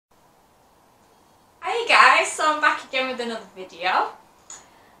guys, so I'm back again with another video,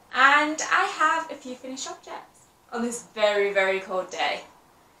 and I have a few finished objects on this very, very cold day.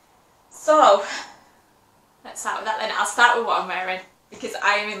 So let's start with that then. I'll start with what I'm wearing because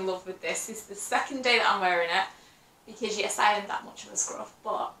I am in love with this. This is the second day that I'm wearing it because yes, I am that much of a scruff,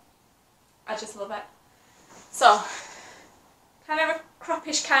 but I just love it. So kind of a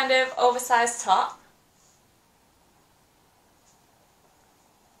croppish kind of oversized top.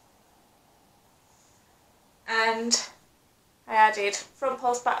 And I added front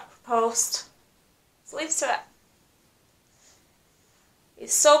post, back post, sleeves to it.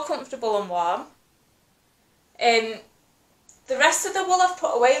 It's so comfortable and warm. The rest of the wool I've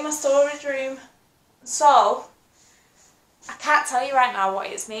put away in my storage room, so I can't tell you right now what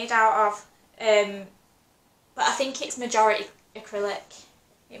it's made out of, but I think it's majority acrylic.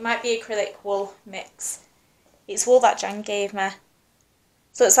 It might be acrylic wool mix. It's wool that Jan gave me,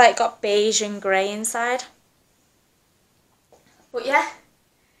 so it's like got beige and grey inside. But yeah,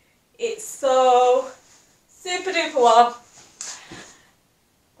 it's so super duper warm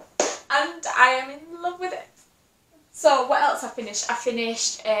and I am in love with it. So what else I finished? I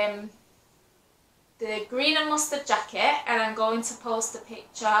finished the green and mustard jacket, and I'm going to post a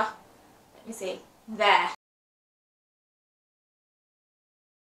picture, let me see, there.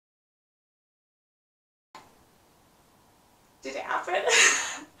 Did it happen?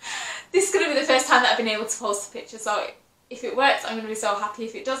 This is going to be the first time that I've been able to post a picture, so if it works, I'm going to be so happy.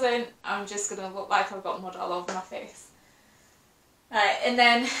 If it doesn't, I'm just going to look like I've got mud all over my face. Right, and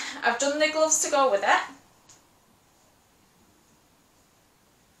then I've done the gloves to go with it.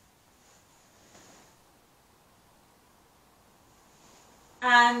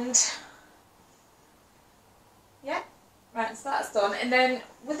 And yeah, right, so that's done. And then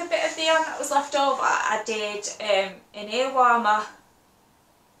with a bit of the yarn that was left over, I did an ear warmer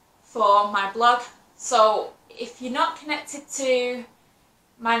for my blog. So if you're not connected to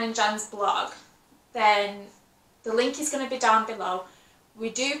mine and Jan's blog, then the link is going to be down below. We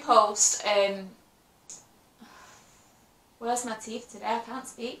do post, where's my teeth today? I can't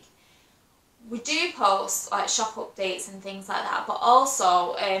speak. We do post like shop updates and things like that, but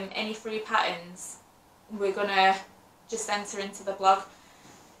also any free patterns we're going to just enter into the blog.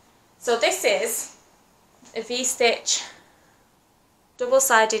 So this is a V-stitch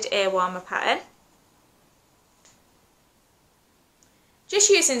double-sided ear warmer pattern. Just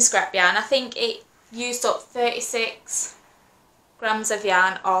using scrap yarn. I think it used up 36 grams of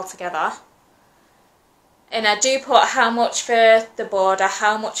yarn altogether. And I do put how much for the border,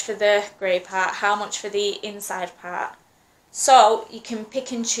 how much for the grey part, how much for the inside part. So you can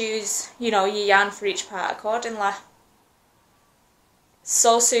pick and choose, you know, your yarn for each part accordingly.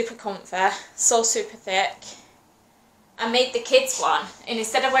 So super comfy, so super thick. I made the kids one, and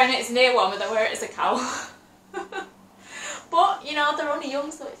instead of wearing it as an ear warmer, they wear it as a cowl. But, you know, they're only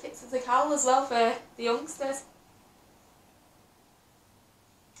young, so it fits as a cowl as well for the youngsters.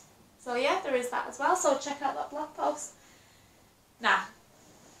 So yeah, there is that as well, so check out that blog post. Now,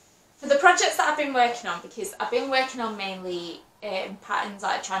 for the projects that I've been working on, because I've been working on mainly patterns,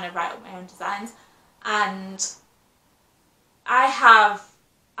 like trying to write up my own designs, and I've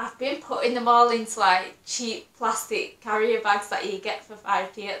been putting them all into like cheap plastic carrier bags that you get for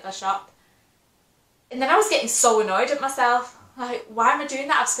 5p at the shop. And then I was getting so annoyed at myself, like, why am I doing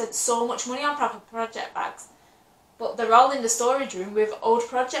that? I've spent so much money on proper project bags, but they're all in the storage room with old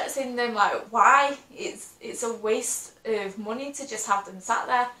projects in them. Like, why? It's a waste of money to just have them sat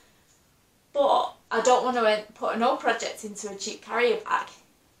there. But I don't want to put an old project into a cheap carrier bag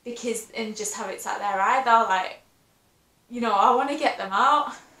and just have it sat there either. Like, you know, I want to get them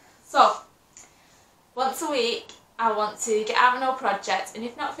out. So once a week I want to get out an old project, and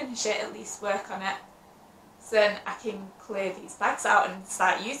if not finish it, at least work on it. So then I can clear these bags out and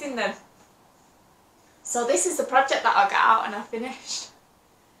start using them. So this is the project that I got out and I finished.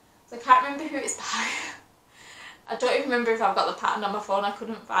 So I can't remember who it's by. I don't even remember if I've got the pattern on my phone, I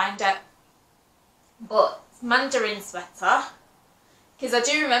couldn't find it. But it's Mandarin sweater. Because I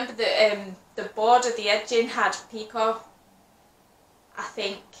do remember that the border, the edging had picot, I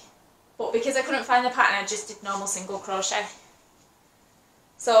think. But because I couldn't find the pattern, I just did normal single crochet.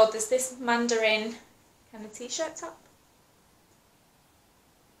 So there's this Mandarin kind of t-shirt top.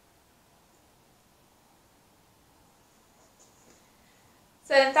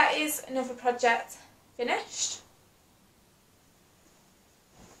 So that is another project finished.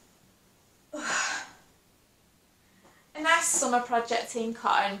 A nice summer project in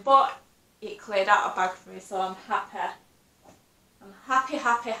cotton, but it cleared out a bag for me, so I'm happy. I'm happy,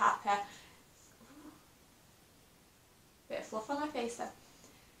 happy, happy. Bit of fluff on my face there.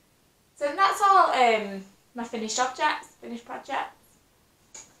 So that's all my finished objects, finished projects.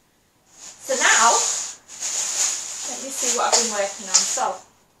 So now, let me see what I've been working on. So,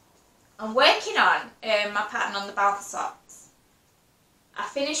 I'm working on my pattern on the bounce socks. I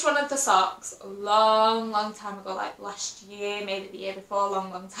finished one of the socks a long time ago, like last year, maybe the year before,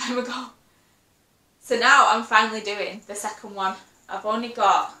 long time ago. So now I'm finally doing the second one. I've only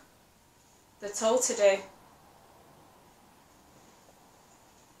got the toe to do.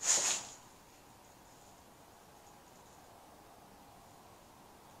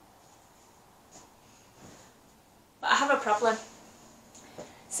 But I have a problem.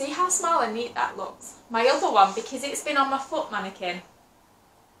 See how small and neat that looks? My other one, because it's been on my foot mannequin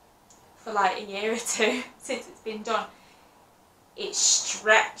for like a year or two since it's been done, it's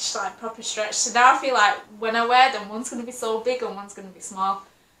stretched, like proper stretched. So now I feel like when I wear them, one's going to be so big and one's going to be small.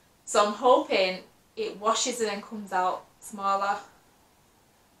 So I'm hoping it washes and then comes out smaller.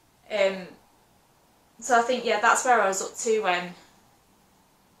 So I think, yeah, that's where I was up to when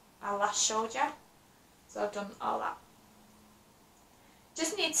I last showed you. So I've done all that.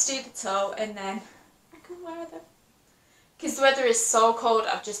 Just need to do the toe and then I can wear them. Because the weather is so cold,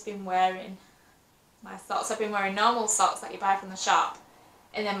 I've just been wearing my socks. I've been wearing normal socks that you buy from the shop,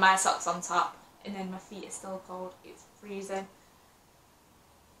 and then my socks on top, and then my feet are still cold. It's freezing.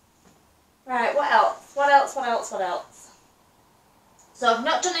 Right, what else? What else? So I've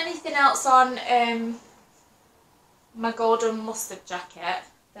not done anything else on my golden mustard jacket.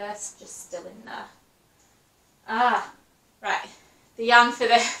 That's just still in there. Ah, right. The yarn for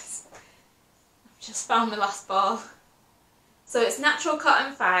this. I've just found my last ball. So it's natural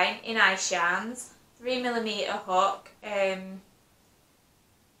cotton fine in ice yarns, 3mm hook,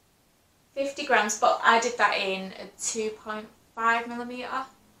 50 grams, but I did that in a 2.5mm.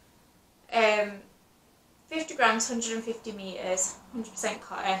 50 grams, 150 meters, 100%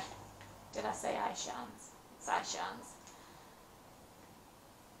 cotton. Did I say ice yarns? It's ice yarns.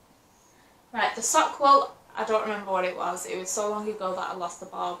 Right, the sock wool, I don't remember what it was. It was so long ago that I lost the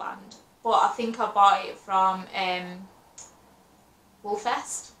ball band. But I think I bought it from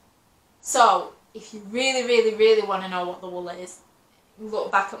Woolfest. So if you really want to know what the wool is,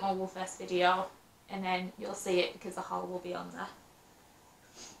 look back at my Woolfest video and then you'll see it, because the haul will be on there.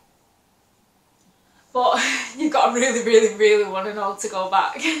 But you've got to really want to know to go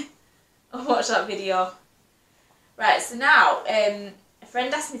back and watch that video. Right, so now a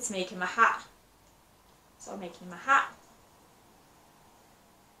friend asked me to make him a hat. So I'm making him a hat.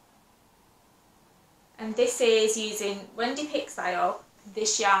 And this is using Wendy Pixile.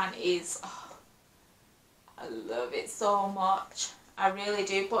 This yarn is, oh, I love it so much. I really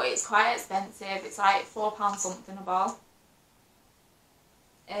do, but it's quite expensive. It's like £4 something a ball.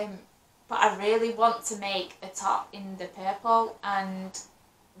 But I really want to make a top in the purple, and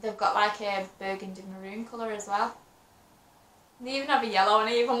they've got like a burgundy maroon colour as well. They even have a yellow, and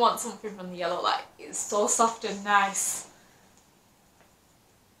I even want something from the yellow. Like, it's so soft and nice.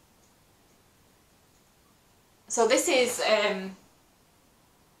 So this is 100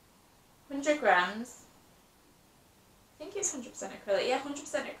 grams. I think it's 100% acrylic. Yeah, 100%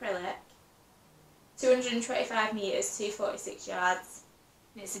 acrylic. 225 meters, 246 yards.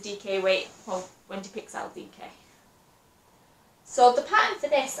 And it's a DK weight, well, Wendy Pixel DK. So the pattern for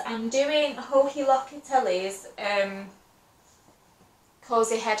this, I'm doing Hohi Locatelli's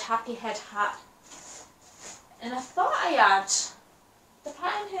Cozy Head, Happy Head hat. And I thought I had the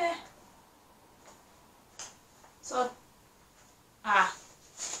pattern here. So,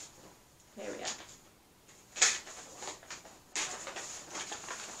 here we are.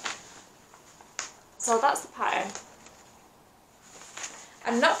 So that's the pattern.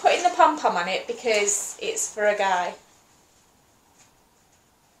 I'm not putting the pom-pom on it because it's for a guy.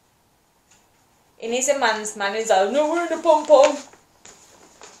 And he's a man's man, he's like, no, wearing a pom-pom.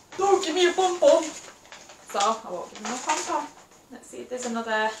 Don't give me a pom-pom. So I won't give him a pom-pom. Let's see if there's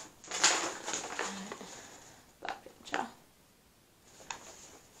another that picture.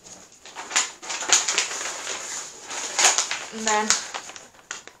 And then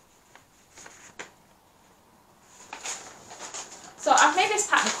so I've made this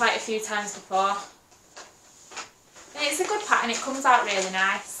pattern quite a few times before. And it's a good pattern, it comes out really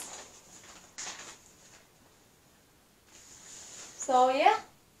nice. So yeah,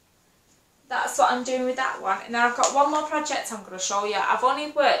 that's what I'm doing with that one. And then I've got one more project I'm going to show you. I've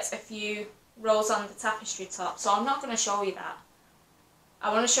only worked a few rows on the tapestry top, so I'm not going to show you that.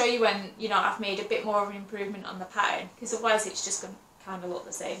 I want to show you when, you know, I've made a bit more of an improvement on the pattern, because otherwise it's just going to kind of look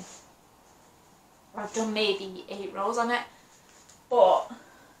the same. I've done maybe 8 rows on it, but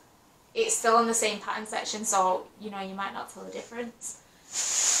it's still on the same pattern section, so, you know, you might not tell the difference.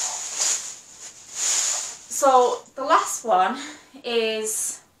 So the last one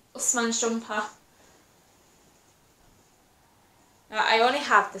is Usman's jumper. Now I only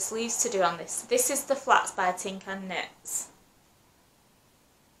have the sleeves to do on this. This is the Flats by Tin Can Knits.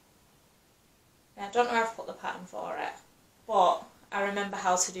 I don't know where I've put the pattern for it, but I remember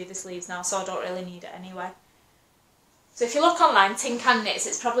how to do the sleeves now, so I don't really need it anyway. So if you look online, Tin Can Knits,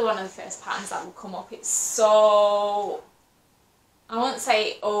 it's probably one of the first patterns that will come up. It's so, I won't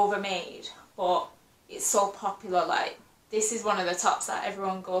say overmade, but it's so popular. Like, this is one of the tops that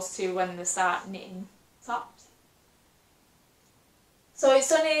everyone goes to when they start knitting tops. So it's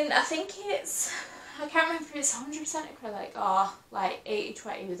done in, I think it's, I can't remember if it's 100% acrylic or like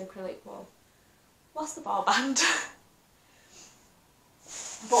 80-20 with acrylic wool. What's the ball band?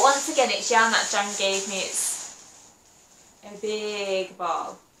 But once again, it's yarn that Jan gave me. It's a big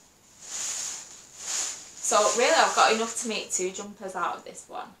ball. So really I've got enough to make 2 jumpers out of this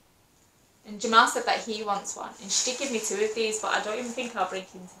one. And Jamal said that he wants one. And she did give me 2 of these, but I don't even think I'll bring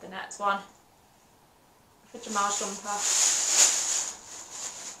him to the next one. For Jamal's jumper.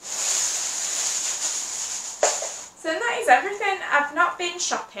 So that is everything. I've not been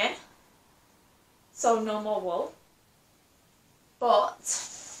shopping. So no more wool. But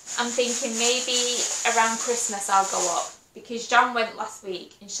I'm thinking maybe around Christmas I'll go up, because Jan went last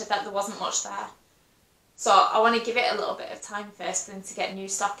week and she said that there wasn't much there. So I want to give it a little bit of time first for them to get new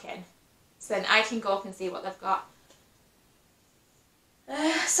stock in, so then I can go up and see what they've got.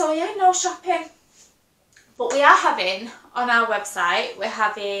 So yeah, no shopping. But we are having, on our website, we're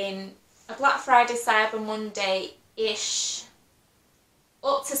having a Black Friday, Cyber Monday-ish,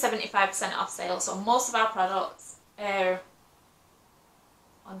 up to 75% off sale. So most of our products are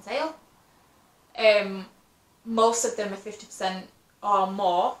on sale. Most of them are 50% or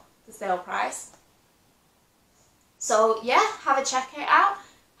more the sale price. So yeah, have a check it out.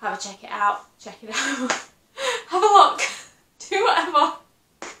 Have a check it out. Check it out. Have a look. Do whatever.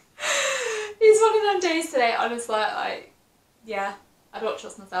 It's one of them days today, honestly. Like, yeah, I don't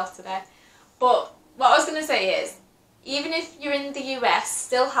trust myself today. But what I was gonna say is, even if you're in the US,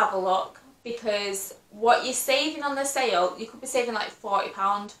 still have a look, because what you're saving on the sale, you could be saving like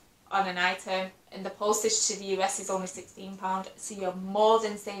 £40 on an item, and the postage to the US is only £16, so you're more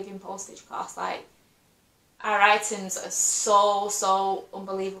than saving postage costs. Like, our items are so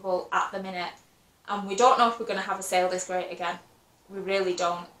unbelievable at the minute, and we don't know if we're going to have a sale this great again. We really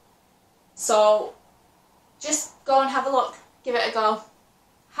don't. So just go and have a look, give it a go.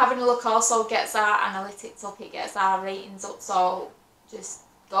 Having a look also gets our analytics up, it gets our ratings up, so just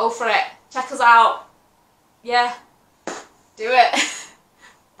go for it. Check us out. Yeah, do it.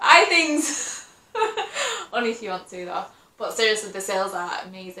 Buy things. Only if you want to though. But seriously, the sales are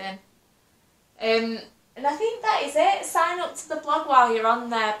amazing. And I think that is it. Sign up to the blog while you're on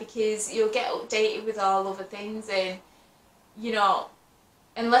there, because you'll get updated with all other things. And, you know,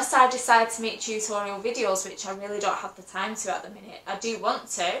 unless I decide to make tutorial videos, which I really don't have the time to at the minute, I do want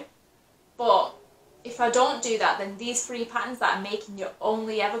to, but if I don't do that, then these free patterns that I'm making, you're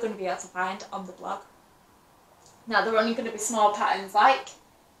only ever going to be able to find on the blog. Now, they're only going to be small patterns like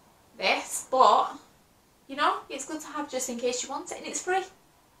this, but, you know, it's good to have just in case you want it, and it's free.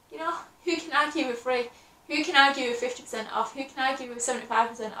 You know, who can argue with free? Who can argue with 50% off? Who can argue with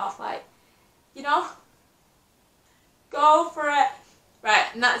 75% off? Like, you know, go for it. Right,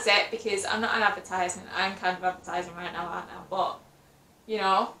 and that's it, because I'm not an advertisement. I'm kind of advertising right now, aren't I? But, you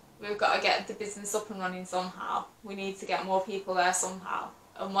know, we've got to get the business up and running somehow. We need to get more people there somehow.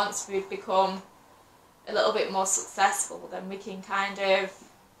 And once we've become a little bit more successful, then we can kind of,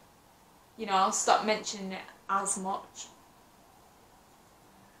 you know, stop mentioning it as much.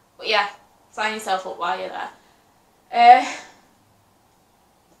 But yeah, sign yourself up while you're there.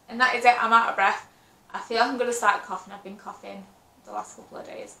 And that is it. I'm out of breath. I feel like I'm going to start coughing. I've been coughing the last couple of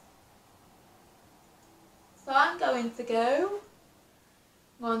days. So I'm going to go.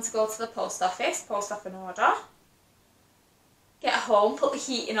 I'm going to go to the post office, post off an order. Get home, put the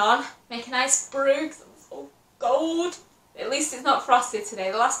heating on, make a nice brew because I'm so cold. At least it's not frosty today.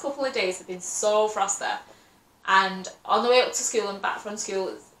 The last couple of days have been so frosty. And on the way up to school and back from school,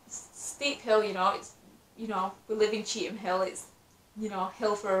 it's steep hill, you know, it's, you know, we live in Cheetham Hill, it's, you know,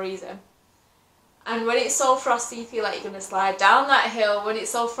 hill for a reason. And when it's so frosty, you feel like you're going to slide down that hill. When it's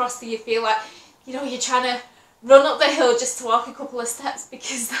so frosty, you feel like, you know, you're trying to run up the hill just to walk a couple of steps,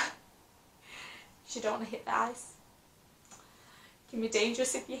 because you don't want to hit the ice. It can be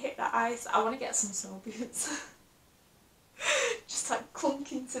dangerous if you hit that ice. I want to get some snow boots. Just like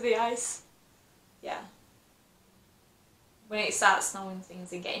clunk into the ice. Yeah. When it starts snowing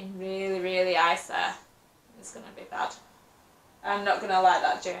things and getting really icy, it's going to be bad. I'm not going to like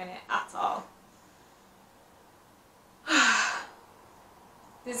that journey at all.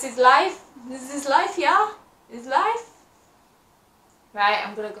 This is life. This is life, yeah. This is life. Right,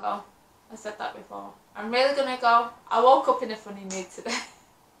 I'm gonna go. I said that before. I'm really gonna go. I woke up in a funny mood today.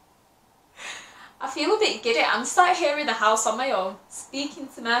 I feel a bit giddy. I'm sat here in the house on my own, speaking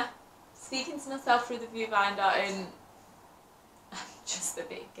to myself through the viewfinder, and I'm just a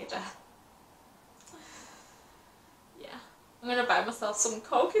bit giddy. Yeah, I'm gonna buy myself some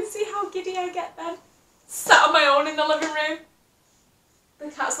Coke and see how giddy I get then. Sat on my own in the living room. The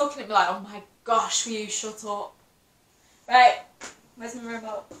cat's looking at me like, oh my gosh, will you shut up? Right, where's my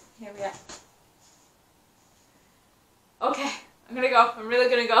remote? Here we are. Okay, I'm gonna go. I'm really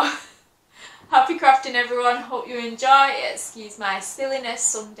gonna go. Happy crafting, everyone. Hope you enjoy. Excuse my silliness.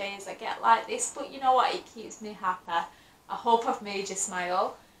 Some days I get like this, but you know what? It keeps me happy. I hope I've made you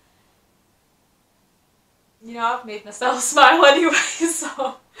smile. You know, I've made myself smile anyway,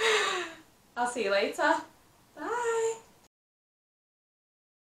 so I'll see you later.